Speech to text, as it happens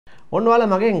ඔන්න ඔයාලා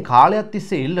මගෙන් කාලයක්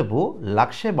තිස්සේ ඉල්ලපු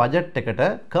ලක්ෂ බජට් එකට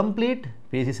complete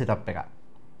PC setup එකක්.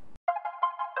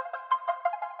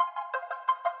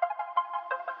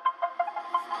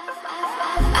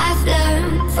 I've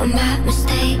learned from my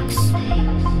mistakes,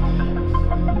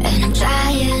 and I'm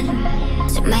trying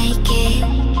to make it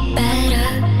better.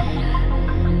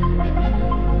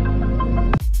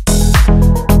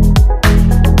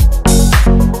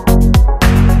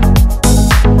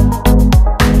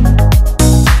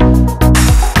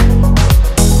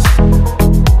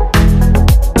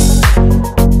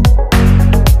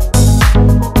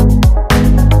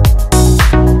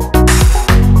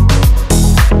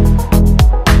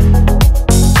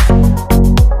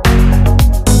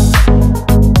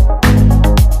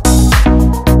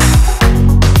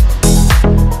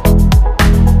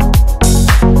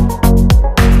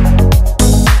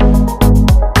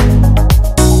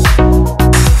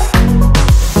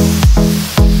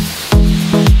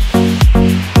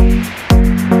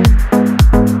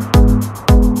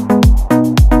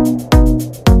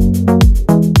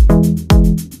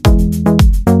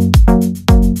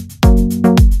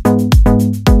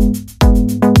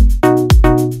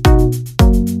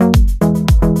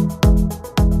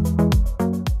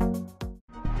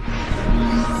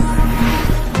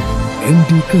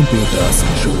 MD Computers,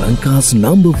 Sri Lanka's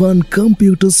 #1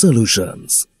 computer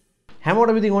solutions.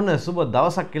 හැමෝටම ඉතින් ඔන්න සුබ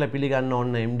දවසක් කියලා පිළිගන්න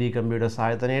ඕන්න MD Computers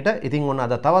ආයතනයට. ඉතින් ඔන්න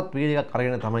අද තවත් වීඩියෝ එකක්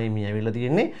අරගෙන තමයි මේ ඇවිල්ලා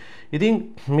තියෙන්නේ. ඉතින්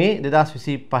මේ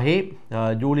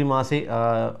 2025 ජූලි මාසේ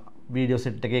වීඩියෝ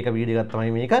සෙට් එකේ එක වීඩියෝ එකක්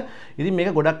තමයි මේක. ඉතින්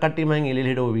මේක ගොඩක් කට්ටිය මම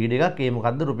එළියට හිටව වීඩියෝ එකක්. ඒ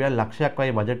මොකද්ද රුපියල් ලක්ෂයක්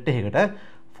වගේ බජට් එකකට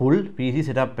full PC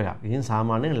setup එකක්. ඉතින්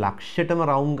සාමාන්‍යයෙන් ලක්ෂයටම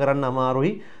රවුන්ඩ් කරන්න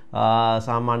අමාරුයි.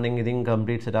 සාමාන්‍යයෙන් ඉතින්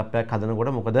complete setup එකක්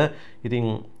හදනකොට මොකද ඉතින්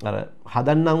අර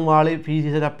හදන්නම් වාලේ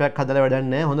PC setup එකක් හදලා වැඩක්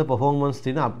නැහැ. හොඳ performance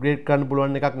තියෙන upgrade කරන්න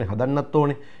පුළුවන් එකක් නේ හදන්නත්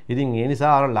ඕනේ. ඉතින් ඒ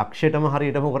නිසා අර ලක්ෂයටම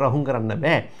හරියටම රවුන්ඩ් කරන්න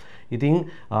බෑ. ඉතින්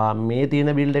මේ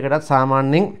තියෙන build එකටත්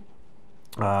සාමාන්‍යයෙන්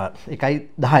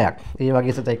 1.10ක් ඒ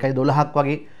වගේ සත 1.12ක්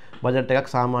වගේ බජට් එකක්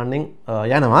සාමාන්‍යයෙන්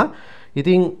යනවා.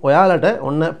 ඉතින් ඔයාලට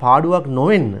ඔන්න පාඩුවක්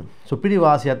නොවෙන්න සුපිරි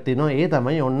වාසියක් තියෙනවා. ඒ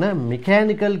තමයි ඔන්න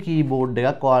මෙකැනිකල් කීබෝඩ්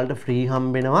එකක් ඔයාලට ෆ්‍රී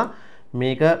හම්බෙනවා.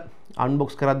 මේක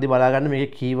අන්බොක්ස් කරද්දි බලා ගන්න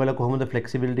මේකේ කී වල කොහොමද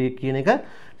ෆ්ලෙක්සිබිලිටි කියන එක.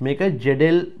 මේක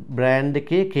JEDEL බ්‍රෑන්ඩ්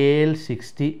එකේ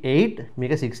KL68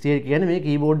 මේක 68 කියන්නේ මේ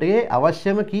කීබෝඩ් එකේ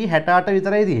අවශ්‍යම කී 68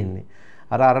 විතරයි තියෙන්නේ.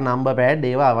 අර නම්බර් පෑඩ්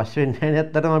ඒවා අවශ්‍ය වෙන්නේ නැහැ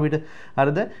නැත්තටම අපිට.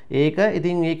 හරිද? ඒක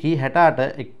ඉතින් මේ කී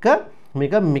 68 එක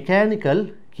මේක මෙකැනිකල්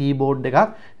කීබෝඩ් එකක්.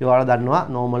 ඒවාලා දන්නවා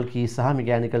normal keys සහ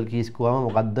mechanical keys කොහම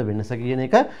මොකද්ද වෙනස කියන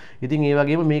එක. ඉතින් ඒ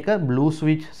වගේම මේක blue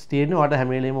switches තියෙනවා. ඔයාලට හැම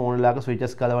වෙලේම ඕන ලාක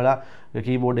switches කලවලා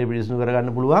කීබෝඩ් එක පිරිසිදු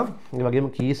කරගන්න පුළුවන්. ඒ වගේම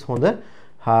keys හොඳ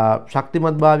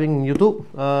ශක්තිමත් භාවයෙන් යුතු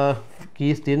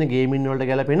keys තියෙන gaming වලට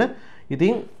ගැලපෙන.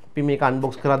 ඉතින් අපි මේක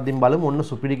unbox කරද්දී බලමු. ඔන්න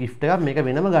සුපිරි gift එකක්. මේක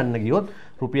වෙනම ගන්න ගියොත්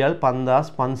රුපියල්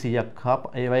 5500ක් හා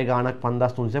ඒ වගේ ගාණක්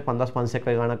 5300 5500ක්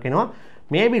වගේ ගාණක් එනවා.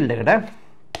 මේ build එකට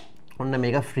ඔන්න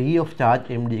මේක free of charge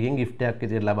MD එකෙන් gift එකක්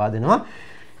විදිහට ලබා දෙනවා.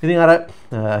 ඉතින් අර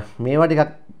මේවා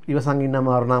ටිකක් ඉවසන් ඉන්න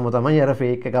අමාරුනාම තමයි අර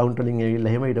fake account වලින්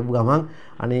ඇවිල්ලා එහෙම හිටපු ගමන්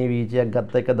අනේ වීචයක්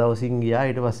ගත්ත එක දවසින් ගියා.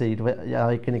 ඊට පස්සේ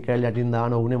එක්කෙනෙක් ඇවිල්ලා යටින්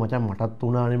දාන උනේ මචං මටත්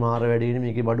උනානේ මාර වැඩේනේ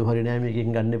මේකේ බඩු හරි නෑ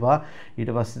මේකෙන් ගන්න එපා. ඊට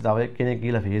පස්සේ තව එක්කෙනෙක්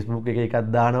ගිහලා Facebook එකේ එකක්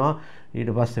දානවා.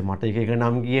 ඊට පස්සේ මට එක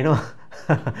නම් කියනවා.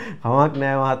 කමක්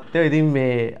නෑ මහත්තයෝ. ඉතින්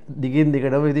මේ දිගින්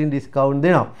දිගටම ඉතින් discount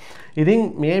දෙනවා. ඉතින්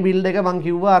මේ build එක මං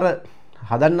කිව්වා අර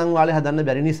හදන්නම් වාලේ හදන්න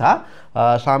බැරි නිසා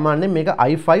සාමාන්‍යයෙන් මේක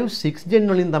i5 6 gen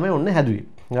වලින් තමයි ඔන්න හැදුවේ.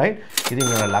 right? ඉතින්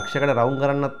ලක්ෂයකට රවුන්ඩ්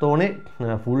කරන්නත් ඕනේ,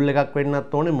 full එකක්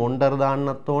වෙන්නත් ඕනේ, මොනිටර්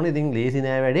දාන්නත් ඕනේ. ඉතින් ලේසි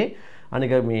නෑ වැඩේ.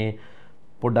 අනික මේ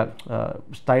පොඩ්ඩක්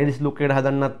ස්ටයිලිෂ් ලුක් එකට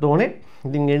හදන්නත් ඕනේ.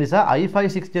 ඉතින් ඒ නිසා i5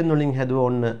 6 gen වලින් හැදුව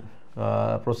ඔන්න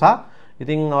ප්‍රොසා.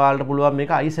 ඉතින් ඔයාලට පුළුවන්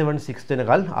මේක i7 6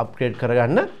 වෙනකල් අප්ග්‍රේඩ්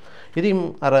කරගන්න. ඉතින්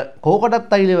අර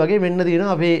කෝකටත් අයිලේ වගේ මෙන්න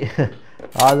තියෙනවා අපේ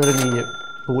ආදරණීය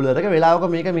කූලර් එක. වෙලාවක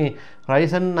මේක මේ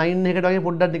Ryzen 9 එකට වගේ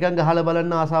පොඩ්ඩක් නිකන් ගහලා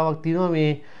බලන්න ආසාවක් තියෙනවා. මේ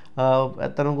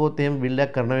ඇත්තටම කොහොත් එහෙම බිල්ඩ්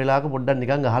එකක් කරන වෙලාවක පොඩ්ඩක්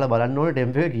නිකන් ගහලා බලන්න ඕනේ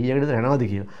ටෙම්ප් එක කීයකටද යනවද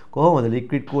කියලා. කොහොමද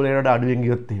ලික්විඩ් කූලර් එකට අඩුවෙන්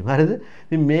ගියොත් එහෙම. හරිද?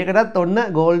 ඉතින් මේකටත් ඔන්න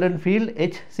Golden Field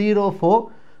H04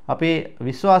 අපේ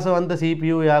විශ්වාසවන්ත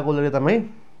CPU යාකූලර් එක තමයි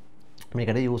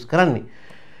මේකට යූස් කරන්නේ.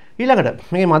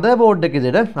 ඊළඟට මේ මදර්බෝඩ් එක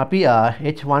විදිහට අපි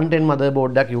H100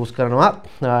 මදර්බෝඩ් එකක් යූස් කරනවා.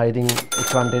 ඉතින්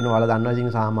H100 ඔයාලා දන්නවා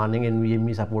ඉතින් සාමාන්‍යයෙන්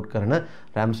NVMe සපෝට් කරන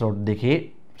RAM slot දෙකේ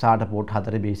SATA port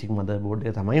 4 බේසික් මදර්බෝඩ්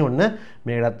එක තමයි ඔන්න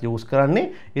මේකටත් යූස්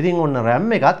කරන්නේ. ඉතින් ඔන්න RAM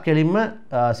එකත් කෙලින්ම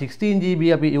 16GB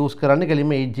අපි යූස් කරන්නේ.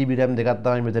 කෙලින්ම 8GB RAM දෙකක්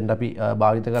තමයි මෙතෙන්ට අපි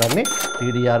භාවිත කරන්නේ.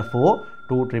 DDR4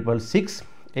 2666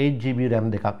 8GB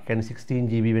RAM දෙකක්. කියන්නේ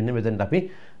 16GB වෙන්නේ මෙතෙන්ට අපි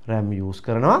RAM යූස්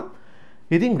කරනවා.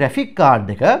 ඉතින් graphic card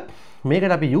එක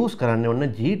මේකට අපි use කරන්නේ ඔන්න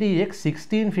GTX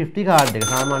 1650 card එක.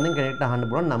 සාමාන්‍යයෙන් කෙනෙක්ට අහන්න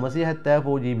පුළුවන්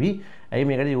 974GB ඇයි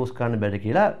මේකට use කරන්න බැරි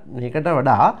කියලා. මේකට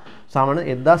වඩා සාමාන්‍ය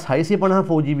 1650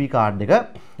 4GB card එක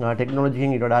ටෙක්නොලොජි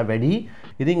එකෙන් ඊට වඩා වැඩි.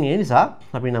 ඉතින් ඒ නිසා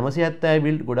අපි 970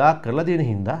 build ගොඩාක් කරලා තියෙන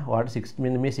හින්දා ඔයාලට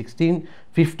මෙන්න මේ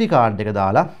 1650 card එක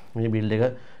දාලා මේ build එක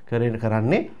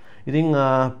කරන්නේ. ඉතින්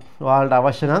ඔයාලට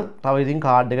අවශ්‍ය නම් තව ඉතින්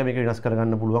කාඩ් එක මේක වෙනස්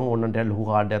කරගන්න පුළුවන්. ඕනනම් ටිකක් ලොකු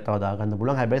කාඩ් එකක් තව දාගන්න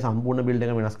පුළුවන්. හැබැයි සම්පූර්ණ බිල්ඩ්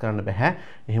එක වෙනස් කරන්න බෑ.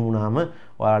 එහෙම වුණාම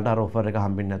ඔයාලට අර ඔෆර් එක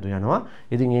හම්බෙන්නේ නැතු යනවා.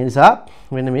 ඉතින් ඒ නිසා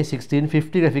මෙන්න මේ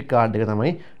 1650 graphic card එක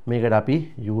තමයි මේකට අපි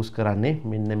use කරන්නේ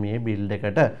මෙන්න මේ බිල්ඩ්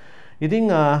එකට.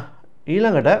 ඉතින්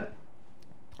ඊළඟට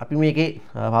අපි මේකේ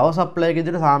power supply එක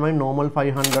විදිහට සාමාන්‍ය normal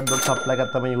 500 dot supply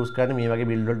එකක් තමයි use කරන්නේ. මේ වගේ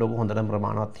බිල්ඩ් වලට ඔක හොඳටම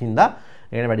ප්‍රමාණවත් හින්දා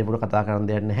ඒකට වැඩිපුර කතා කරන්න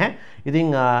දෙයක් නැහැ. ඉතින්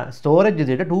storage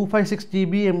විදිහට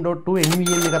 256GB M.2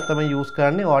 NVMe එකක් තමයි use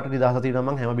කරන්නේ. ඔයාලට නිදහස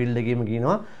තියෙනවා මම හැම බිල්ඩ් එකේම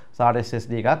කියනවා SATA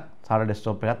SSD එකක් SATA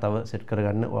desktop එකක් තව set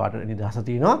කරගන්න ඔයාලට නිදහස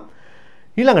තියෙනවා.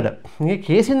 ඊළඟට මේ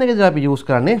casing එකේදී අපි use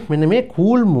කරන්නේ මෙන්න මේ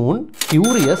Cool Moon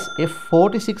Curious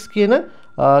F46 කියන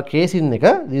casing එක.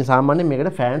 ඉතින් සාමාන්‍යයෙන්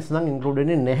මේකට fans නම් include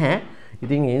වෙන්නේ නැහැ.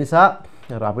 ඉතින් ඒ නිසා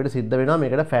අපිට සිද්ධ වෙනවා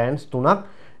මේකට fans 3ක්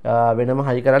වෙනම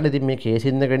හයි කරන්න. ඉතින් මේ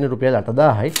casing එක වෙන්නේ රුපියල්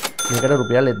 8000යි. මේකට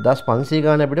රුපියල් 1500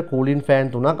 ගාන අපිට cooling fan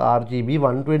 3ක් RGB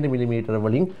 120mm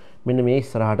වලින් මෙන්න මේ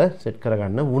ඉස්සරහට set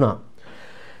කරගන්න වුණා.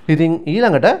 ඉතින්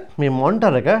ඊළඟට මේ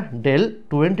monitor එක Dell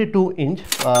 22 inch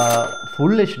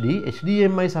full HD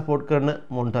HDMI support කරන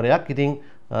monitor එකක්. ඉතින්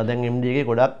දැන් MD එකේ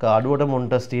ගොඩක් අඩුවට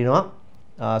monitors තියෙනවා.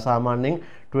 සාමාන්‍යයෙන්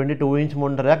 22 inch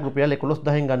monitor එකක් රුපියල්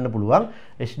 11000න් ගන්න පුළුවන්.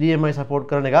 HDMI support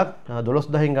කරන එකක්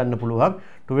 12000න් ගන්න පුළුවන්.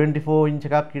 24 inch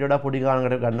එකක් ඊට වඩා පොඩි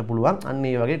ගානකට ගන්න පුළුවන්. අන්න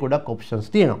ඒ වගේ ගොඩක් options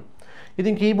තියෙනවා.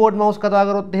 ඉතින් keyboard mouse කතා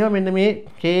කරොත් එහෙම මෙන්න මේ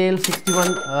KL61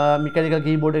 mechanical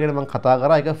keyboard එකට මම කතා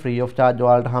කරා. ඒක free of charge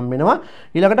ඔයාලට හම්බ වෙනවා.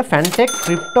 ඊළඟට Fantech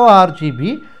Crypto RGB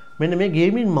මෙන්න මේ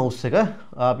gaming mouse එක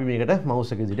අපි මේකට mouse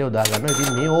එක විදිහට යොදා ගන්නවා. ඉතින්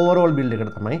මේ overall build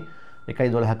එකට තමයි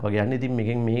 1.12ක් වගේ යන්නේ. ඉතින්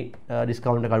මේකෙන් මේ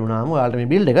ඩිස්කවුන්ට් එක අඩු වුණාම ඔයාලට මේ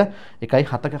බිල්ඩ් එක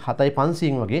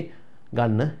 1.7500න් වගේ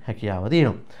ගන්න හැකියාව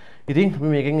තියෙනවා. ඉතින් අපි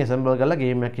මේකෙන් assemble කරලා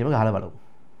ගේම් එකක් එහෙම ගහලා බලමු.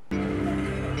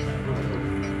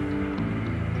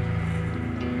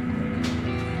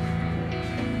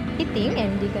 ඉතින්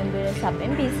MD computer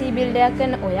සපෙන් PC build එකක්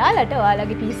කරන ඔයාලට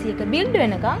ඔයාලගේ PC එක build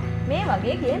වෙනකම් මේ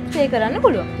වගේ games play කරන්න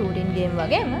පුළුවන්. shooting game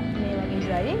වගේම මේ වගේ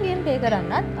driving game play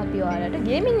කරන්නත් අපි ඔයාලට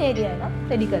gaming area එකක්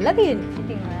ready කරලා තියෙනවා.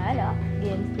 ඉතින් ඔයාලා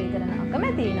games play කරන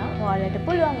අකමැති නම් ඔයාලට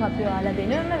පුළුවන් අපි ඔයාලා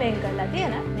වෙනුවෙන්ම වෙන් කරලා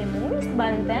තියෙන මේ movies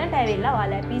බලන තැනට ඇවිල්ලා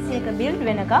ඔයාලා PC එක build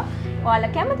වෙනකම්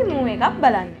ඔයාලා කැමති movie එකක්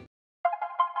බලන්න.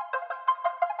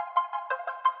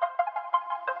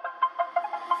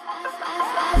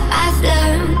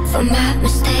 From my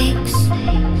mistakes,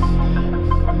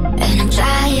 and I'm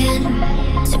trying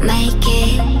to make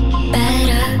it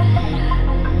better,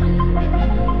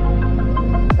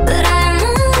 but I'm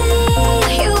only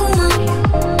human.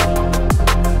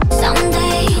 Some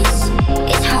days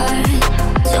it's hard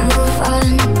to move on,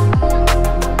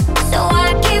 so I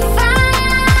keep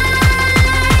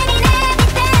fighting every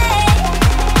day.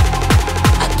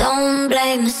 I don't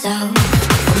blame myself.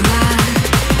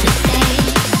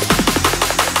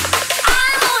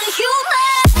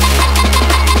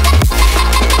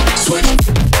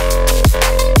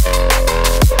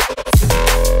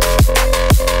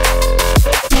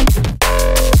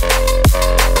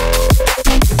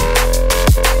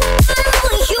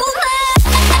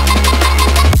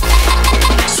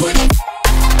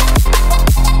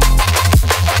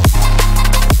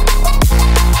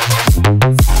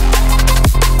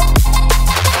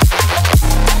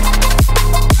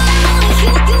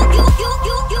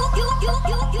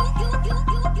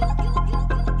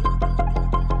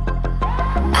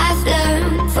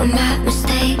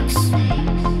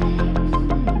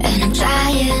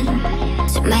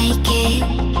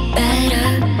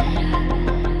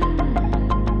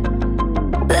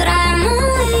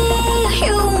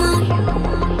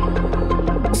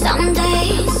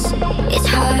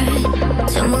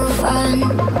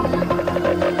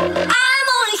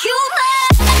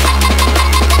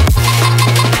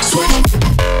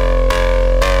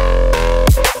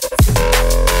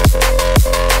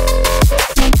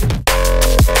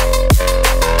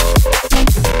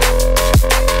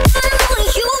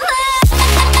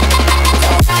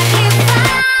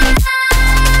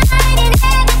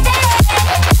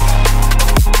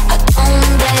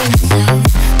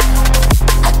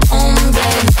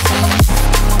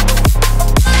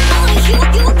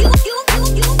 You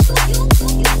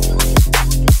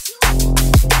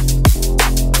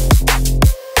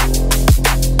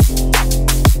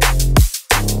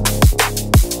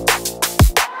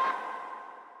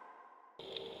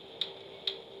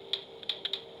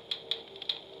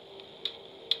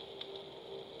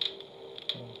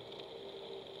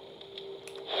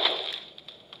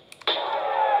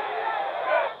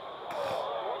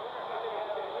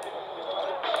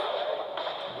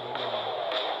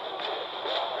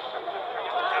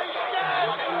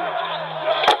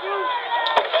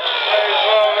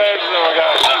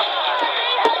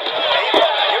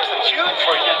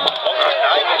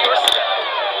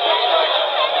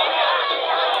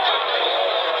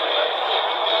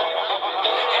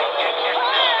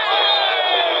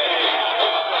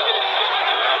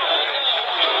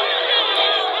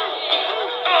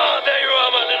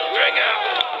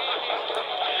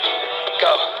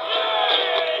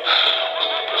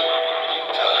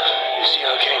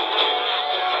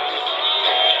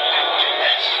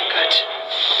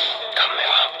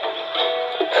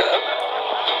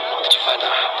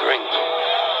The ring.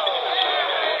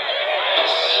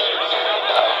 Yes.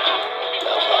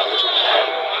 Now for our little plan.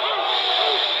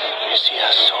 You see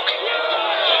her sulking,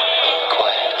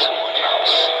 quiet as a wood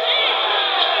mouse.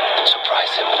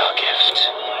 Surprise him with our gift.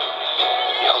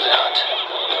 You hold it out,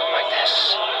 like this.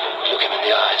 Look him in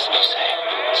the eyes and you say,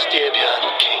 Styrbjörn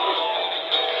King.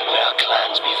 May our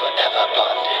clans be forever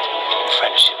bonded in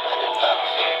friendship and in love.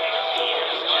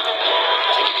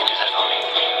 I think you can do that for me.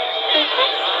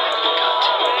 Good.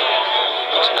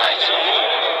 Tonight,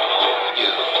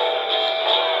 you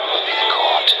will be the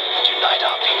court to unite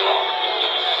our people.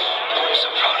 I'm so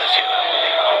proud of you,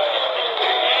 Leo.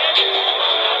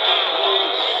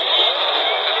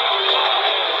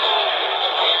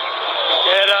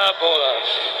 Get up, Olaf.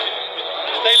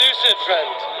 Stay lucid,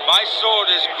 friend. My sword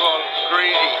is grown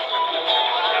greedy.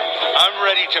 I'm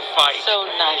ready to fight. So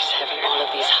nice having all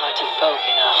of these hearty folk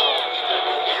in our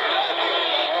home.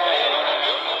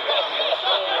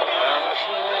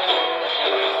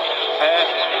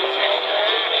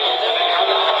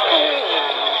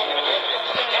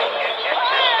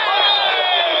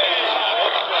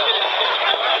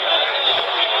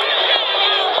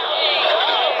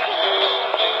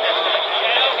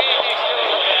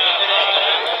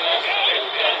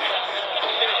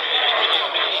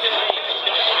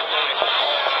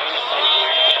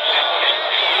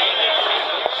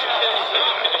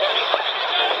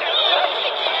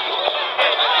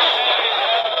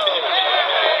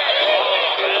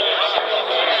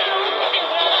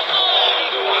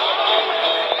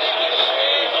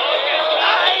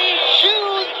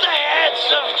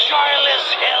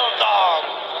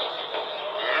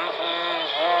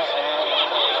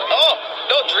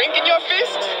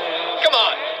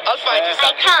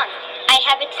 I can't. I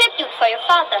have a tribute for your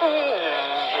father.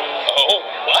 Oh,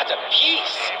 what a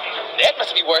piece. That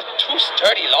must be worth 2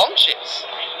 sturdy longships.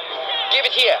 Give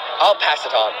it here. I'll pass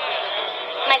it on.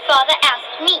 My father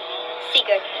asked me,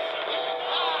 Sigurd.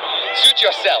 Suit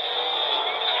yourself.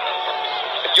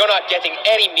 But you're not getting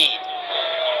any mead.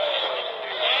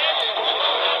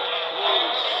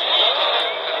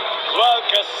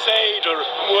 Like a satyr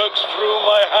works through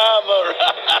my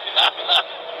hammer.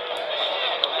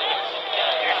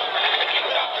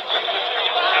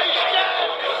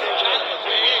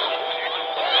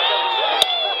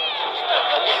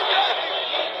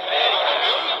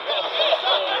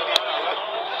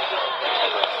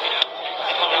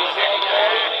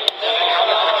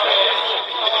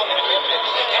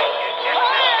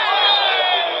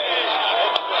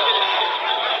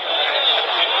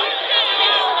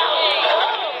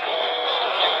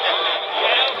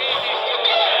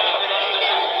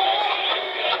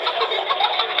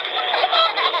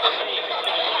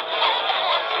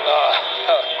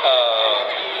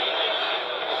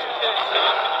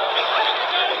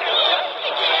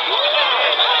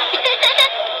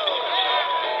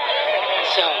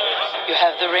 So, you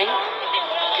have the ring?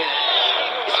 Good.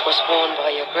 This was worn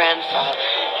by your grandfather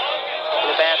in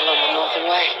a battle on the Northern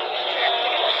Way.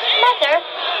 Mother,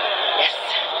 Yes,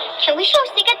 can we show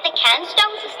Sigurd the can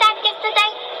stones we stabbed yesterday?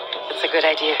 that's a good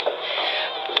idea.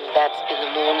 That's in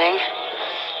the morning.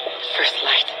 First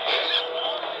light.